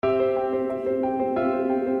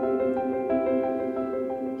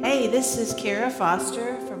This is Kara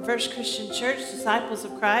Foster from First Christian Church Disciples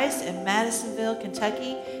of Christ in Madisonville,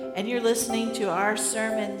 Kentucky, and you're listening to our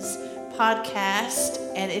sermons podcast.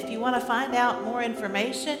 And if you want to find out more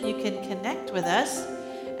information, you can connect with us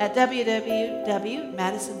at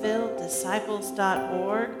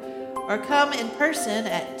www.madisonvilledisciples.org or come in person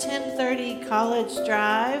at 1030 College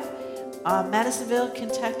Drive, Madisonville,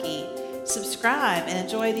 Kentucky. Subscribe and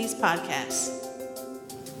enjoy these podcasts.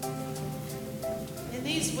 In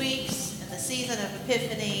these weeks, in the season of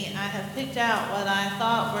Epiphany, I have picked out what I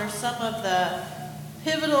thought were some of the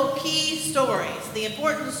pivotal key stories, the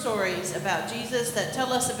important stories about Jesus that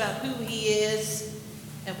tell us about who he is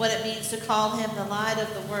and what it means to call him the light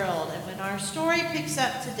of the world. And when our story picks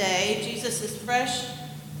up today, Jesus is fresh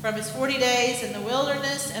from his 40 days in the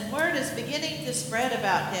wilderness, and word is beginning to spread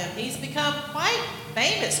about him. He's become quite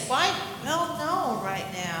famous, quite well known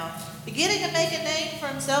right now, beginning to make a name for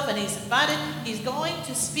himself, and he's going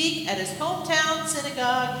to speak at his hometown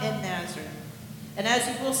synagogue in Nazareth. And as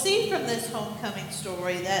you will see from this homecoming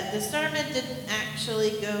story, that the sermon didn't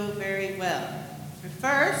actually go very well.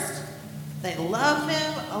 First, they love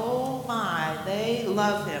him. Oh my, they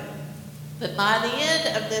love him. But by the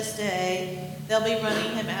end of this day, they'll be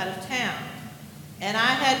running him out of town. And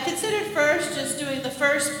I had considered first just doing the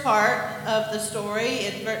first part of the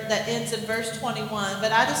story that ends in verse 21,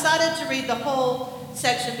 but I decided to read the whole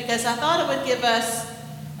section because I thought it would give us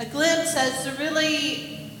a glimpse as to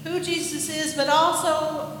really who Jesus is, but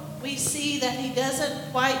also we see that he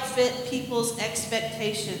doesn't quite fit people's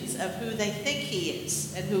expectations of who they think he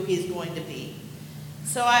is and who he's going to be.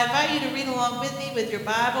 So I invite you to read along with me with your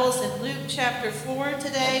Bibles in Luke chapter 4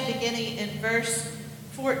 today, beginning in verse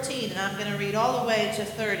 14, and I'm going to read all the way to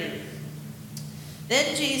 30.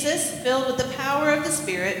 Then Jesus, filled with the power of the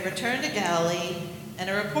Spirit, returned to Galilee, and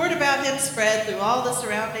a report about him spread through all the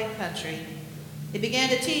surrounding country. He began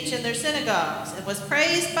to teach in their synagogues and was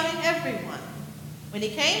praised by everyone. When he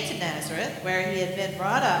came to Nazareth, where he had been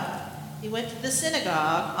brought up, he went to the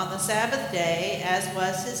synagogue on the Sabbath day, as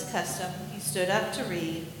was his custom. He stood up to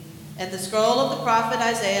read, and the scroll of the prophet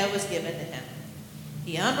Isaiah was given to him.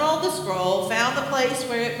 He unrolled the scroll, found the place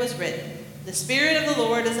where it was written, "The Spirit of the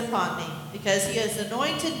Lord is upon me, because he has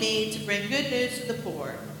anointed me to bring good news to the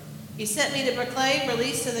poor. He sent me to proclaim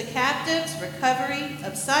release to the captives, recovery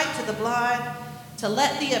of sight to the blind, to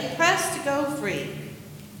let the oppressed go free,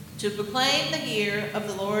 to proclaim the year of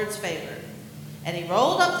the Lord's favor." And he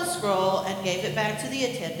rolled up the scroll and gave it back to the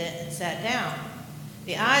attendant and sat down.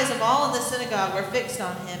 The eyes of all in the synagogue were fixed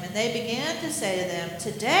on him, and they began to say to them,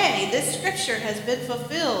 "Today this scripture has been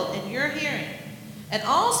fulfilled in your hearing." And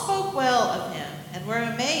all spoke well of him and were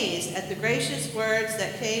amazed at the gracious words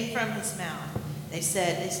that came from his mouth. They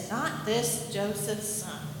said, "Is not this Joseph's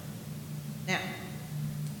son?" Now,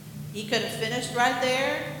 he could have finished right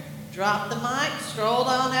there, dropped the mic, strolled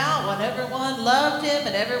on out when everyone loved him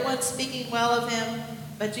and everyone's speaking well of him,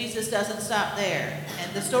 but Jesus doesn't stop there,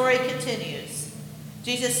 and the story continues.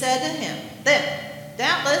 Jesus said to him, "Then,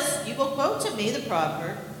 doubtless, you will quote to me the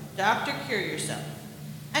proverb, 'Doctor, cure yourself.'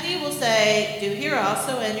 And you will say, 'Do here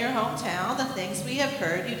also in your hometown the things we have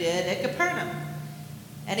heard you did at Capernaum.'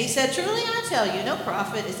 And he said, 'Truly I tell you, no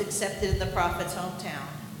prophet is accepted in the prophet's hometown.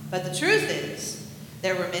 But the truth is,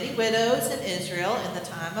 there were many widows in Israel in the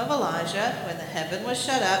time of Elijah, when the heaven was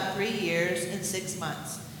shut up 3 years and 6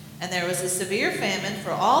 months. And there was a severe famine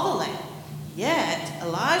for all the land. Yet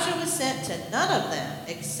Elijah was sent to none of them,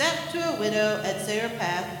 except to a widow at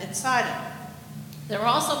Zarephath in Sidon. There were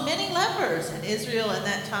also many lepers in Israel in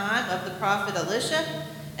that time of the prophet Elisha,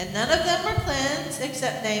 and none of them were cleansed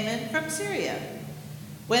except Naaman from Syria.'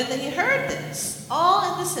 When they heard this, all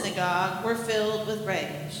in the synagogue were filled with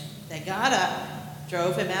rage. They got up,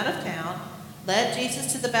 drove him out of town, led Jesus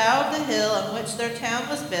to the bow of the hill on which their town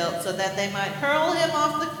was built, so that they might hurl him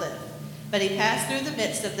off the cliff. But he passed through the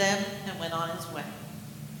midst of them and went on his way."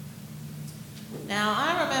 Now,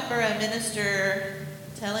 I remember a minister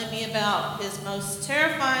telling me about his most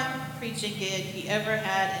terrifying preaching gig he ever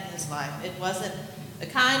had in his life. It wasn't the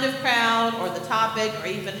kind of crowd or the topic or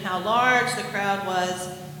even how large the crowd was.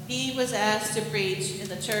 He was asked to preach in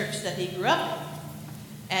the church that he grew up in.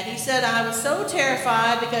 And he said, "I was so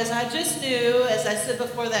terrified because I just knew as I stood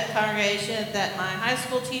before that congregation that my high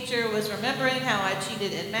school teacher was remembering how I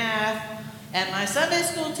cheated in math, and my Sunday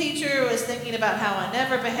school teacher was thinking about how I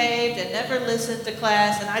never behaved and never listened to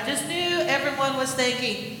class, and I just knew everyone was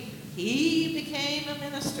thinking, he became a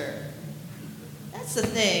minister." That's the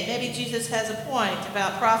thing. Maybe Jesus has a point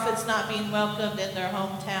about prophets not being welcomed in their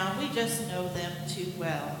hometown. We just know them too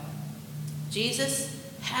well. Jesus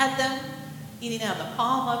had them eating out of the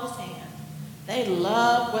palm of his hand. They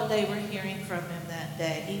loved what they were hearing from him that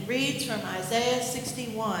day. He reads from Isaiah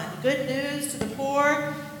 61. Good news to the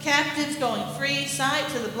poor, captives going free, sight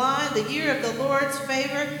to the blind, the year of the Lord's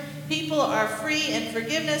favor. People are free in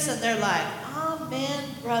forgiveness, and they're like, amen,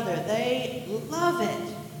 brother. They love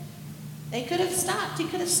it. They could have stopped. He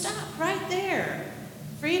could have stopped right there.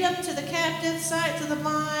 Freedom to the captives, sight to the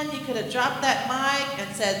blind. He could have dropped that mic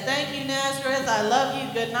and said, thank you, Nazareth, I love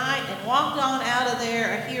you, good night, and walked on out of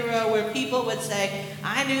there a hero where people would say,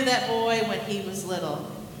 I knew that boy when he was little.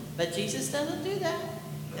 But Jesus doesn't do that.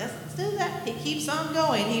 He doesn't do that. He keeps on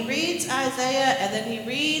going. He reads Isaiah, and then he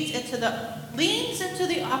leans into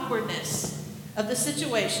the awkwardness of the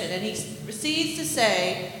situation, and he proceeds to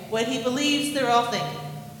say what he believes they're all thinking.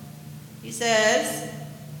 He says,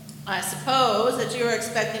 I suppose that you are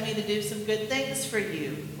expecting me to do some good things for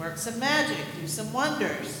you, work some magic, do some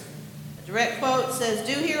wonders. A direct quote says,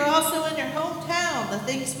 do here also in your hometown the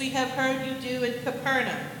things we have heard you do in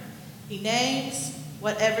Capernaum. He names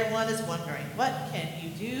what everyone is wondering. What can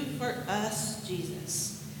you do for us,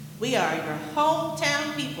 Jesus? We are your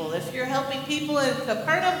hometown people. If you're helping people in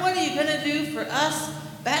Capernaum, what are you going to do for us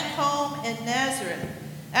back home in Nazareth?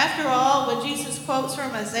 After all, when Jesus quotes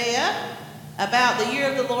from Isaiah about the year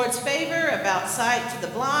of the Lord's favor, about sight to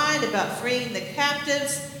the blind, about freeing the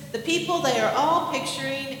captives, the people they are all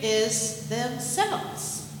picturing is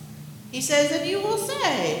themselves. He says, and you will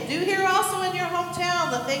say, do here also in your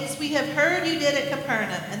hometown the things we have heard you did at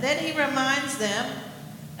Capernaum. And then he reminds them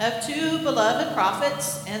of two beloved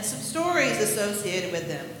prophets and some stories associated with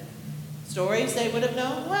them. Stories they would have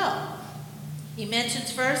known well. He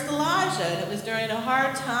mentions first Elijah, and it was during a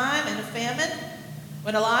hard time and a famine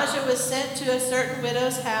when Elijah was sent to a certain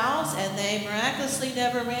widow's house, and they miraculously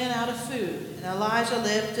never ran out of food, and Elijah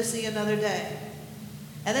lived to see another day.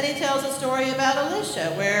 And then he tells a story about Elisha,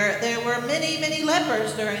 where there were many, many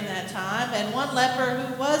lepers during that time, and one leper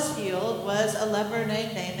who was healed was a leper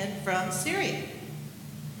named Naaman from Syria.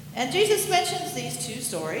 And Jesus mentions these two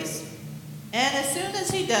stories, and as soon as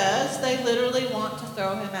he does, they literally want to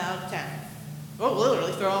throw him out of town. Well,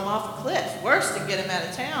 literally throw him off a cliff. Worse than get him out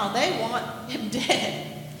of town, they want him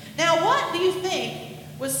dead. Now, what do you think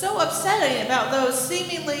was so upsetting about those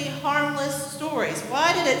seemingly harmless stories?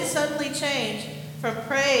 Why did it suddenly change from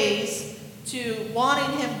praise to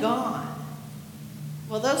wanting him gone?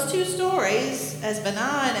 Well, those two stories, as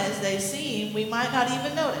benign as they seem, we might not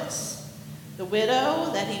even notice. The widow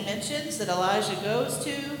that he mentions that Elijah goes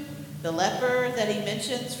to, the leper that he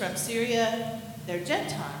mentions from Syria, they're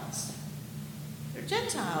Gentiles.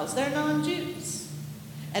 Gentiles, they're non-Jews.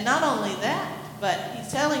 And not only that, but he's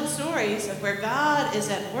telling stories of where God is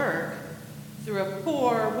at work through a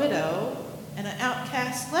poor widow and an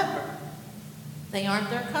outcast leper. They aren't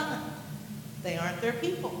their kind. They aren't their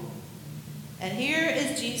people. And here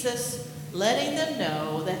is Jesus letting them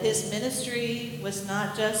know that his ministry was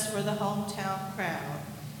not just for the hometown crowd.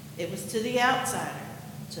 It was to the outsider,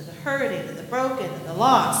 to the hurting and the broken and the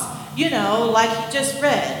lost. You know, like he just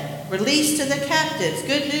read. Release to the captives,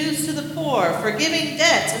 good news to the poor, forgiving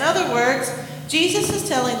debts. In other words, Jesus is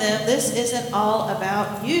telling them this isn't all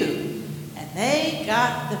about you. And they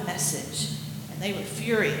got the message, and they were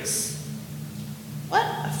furious. What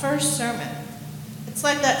a first sermon. It's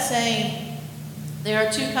like that saying, there are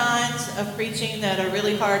two kinds of preaching that are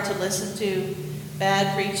really hard to listen to,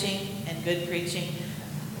 bad preaching and good preaching.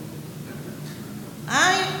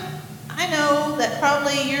 I know that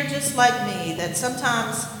probably you're just like me, that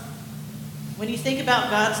sometimes when you think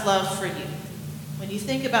about God's love for you, when you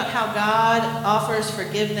think about how God offers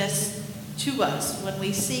forgiveness to us when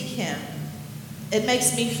we seek him, it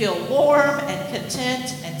makes me feel warm and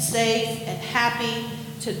content and safe and happy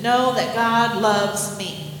to know that God loves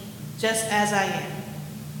me just as I am.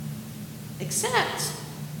 Except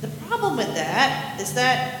the problem with that is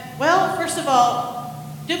that, well, first of all,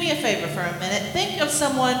 do me a favor for a minute. Think of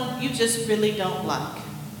someone you just really don't like.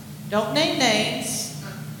 Don't name names.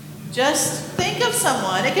 Just think of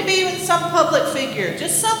someone. It could be even some public figure.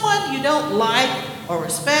 Just someone you don't like or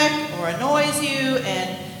respect or annoys you,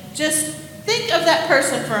 and just think of that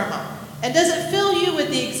person for a moment. And does it fill you with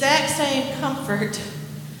the exact same comfort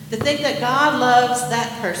to think that God loves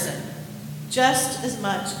that person just as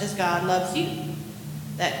much as God loves you?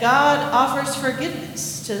 That God offers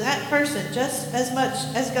forgiveness to that person just as much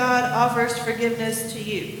as God offers forgiveness to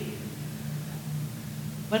you.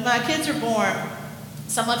 When my kids were born,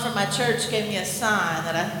 someone from my church gave me a sign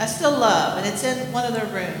that I still love, and it's in one of their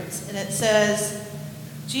rooms, and it says,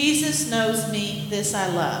 Jesus knows me, this I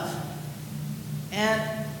love.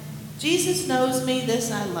 And Jesus knows me,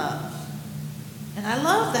 this I love. And I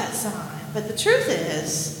love that sign, but the truth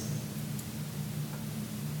is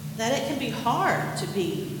that it can be hard to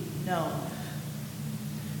be known.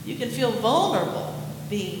 You can feel vulnerable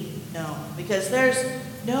being known because there's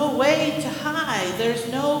no way to hide. There's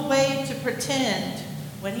no way to pretend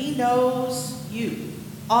when he knows you,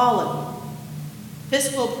 all of you.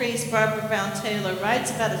 Episcopal priest Barbara Brown Taylor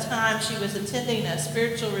writes about a time she was attending a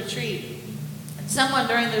spiritual retreat, and someone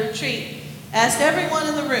during the retreat asked everyone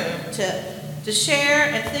in the room to share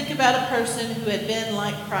and think about a person who had been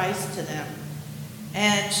like Christ to them.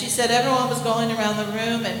 And she said everyone was going around the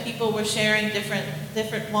room and people were sharing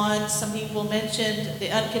different ones. Some people mentioned the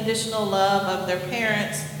unconditional love of their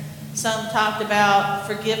parents. Some talked about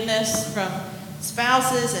forgiveness from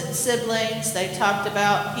spouses and siblings. They talked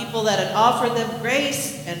about people that had offered them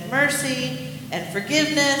grace and mercy and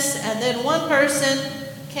forgiveness. And then one person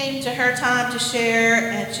came to her time to share,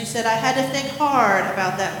 and she said, I had to think hard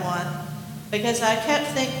about that one because I kept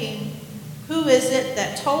thinking, who is it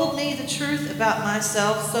that told me the truth about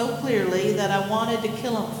myself so clearly that I wanted to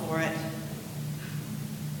kill him for it?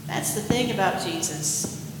 That's the thing about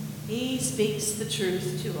Jesus. He speaks the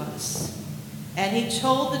truth to us. And he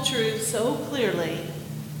told the truth so clearly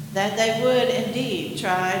that they would indeed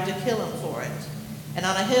try to kill him for it. And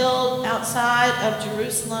on a hill outside of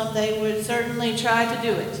Jerusalem, they would certainly try to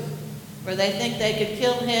do it, where they think they could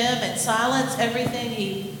kill him and silence everything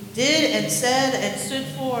he did and said and stood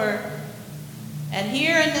for. And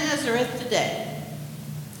here in Nazareth today,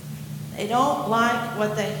 they don't like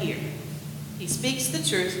what they hear. He speaks the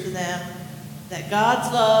truth to them that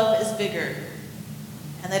God's love is bigger,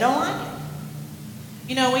 and they don't like it.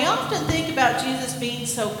 You know, we often think about Jesus being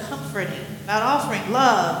so comforting, about offering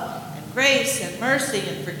love and grace and mercy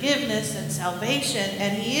and forgiveness and salvation,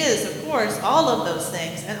 and he is, of course, all of those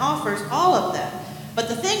things and offers all of that. But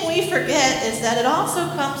the thing we forget is that it also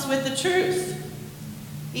comes with the truth.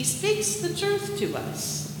 He speaks the truth to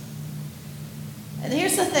us. And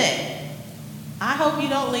here's the thing. I hope you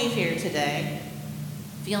don't leave here today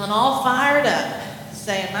feeling all fired up,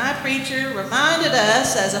 saying, my preacher reminded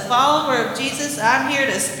us as a follower of Jesus, I'm here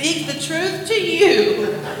to speak the truth to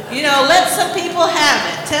you. You know, let some people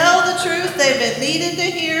have it. Tell the truth they've been needing to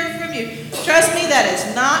hear from you. Trust me, that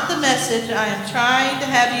is not the message I am trying to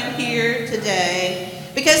have you hear today.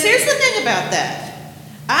 Because here's the thing about that.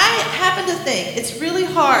 I happen to think it's really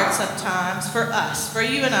hard sometimes for us, for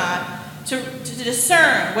you and I, to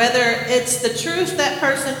discern whether it's the truth that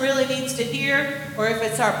person really needs to hear or if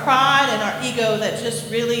it's our pride and our ego that just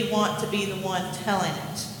really want to be the one telling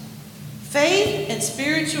it. Faith and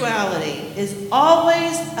spirituality is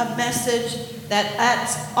always a message that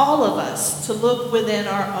asks all of us to look within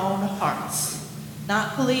our own hearts,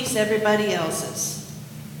 not police everybody else's.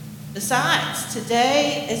 Besides,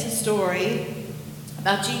 today is a story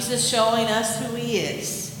about Jesus showing us who he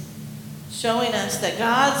is, showing us that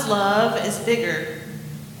God's love is bigger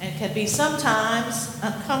and can be sometimes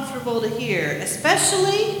uncomfortable to hear,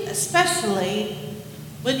 especially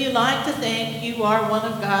when you like to think you are one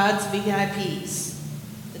of God's VIPs.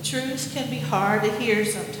 The truth can be hard to hear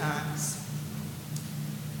sometimes.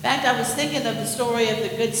 In fact, I was thinking of the story of the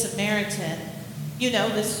Good Samaritan. You know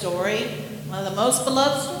this story, one of the most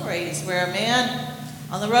beloved stories, where a man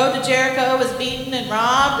on the road to Jericho was beaten and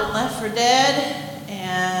robbed and left for dead,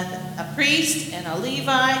 and a priest and a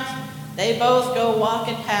Levite, they both go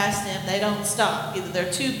walking past him. They don't stop. Either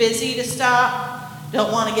they're too busy to stop,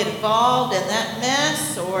 don't want to get involved in that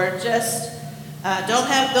mess, or just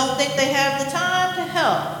don't think they have the time to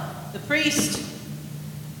help. The priest,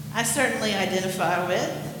 I certainly identify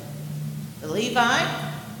with. The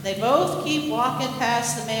Levite, they both keep walking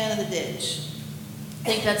past the man in the ditch. I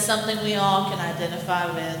think that's something we all can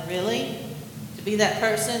identify with, really. To be that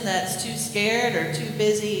person that's too scared or too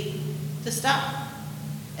busy to stop.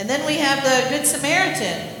 And then we have the Good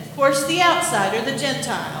Samaritan, of course, the outsider, the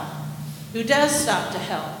Gentile, who does stop to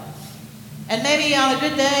help. And maybe on a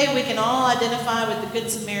good day, we can all identify with the Good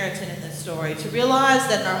Samaritan in this story, to realize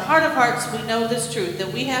that in our heart of hearts, we know this truth,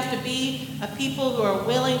 that we have to be a people who are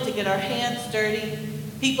willing to get our hands dirty,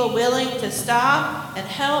 people willing to stop and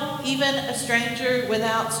help even a stranger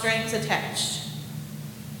without strings attached.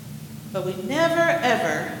 But we never,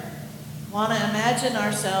 ever want to imagine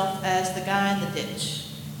ourselves as the guy in the ditch,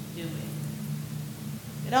 do we?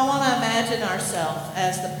 We don't want to imagine ourselves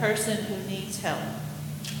as the person who needs help.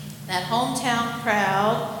 That hometown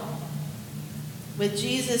crowd with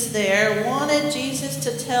Jesus there wanted Jesus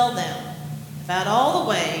to tell them about all the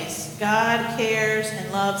ways God cares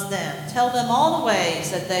and loves them. Tell them all the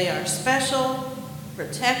ways that they are special,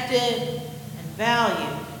 protected, and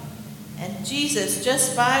valued. And Jesus,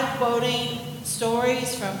 just by quoting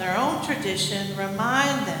stories from their own tradition,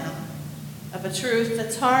 remind them of a truth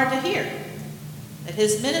that's hard to hear. that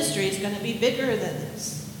his ministry is going to be bigger than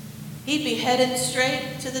this. He'd be heading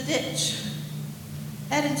straight to the ditch.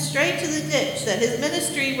 Heading straight to the ditch. That his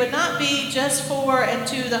ministry would not be just for and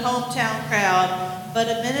to the hometown crowd, but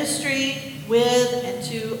a ministry with and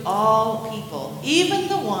to all people. Even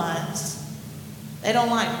the ones they don't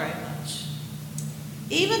like very much.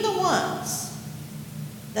 Even the ones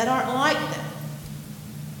that aren't like them.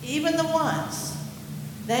 Even the ones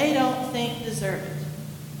they don't think deserve it.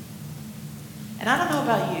 And I don't know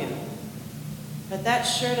about you, but that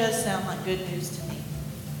sure does sound like good news to me.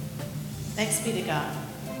 Thanks be to God.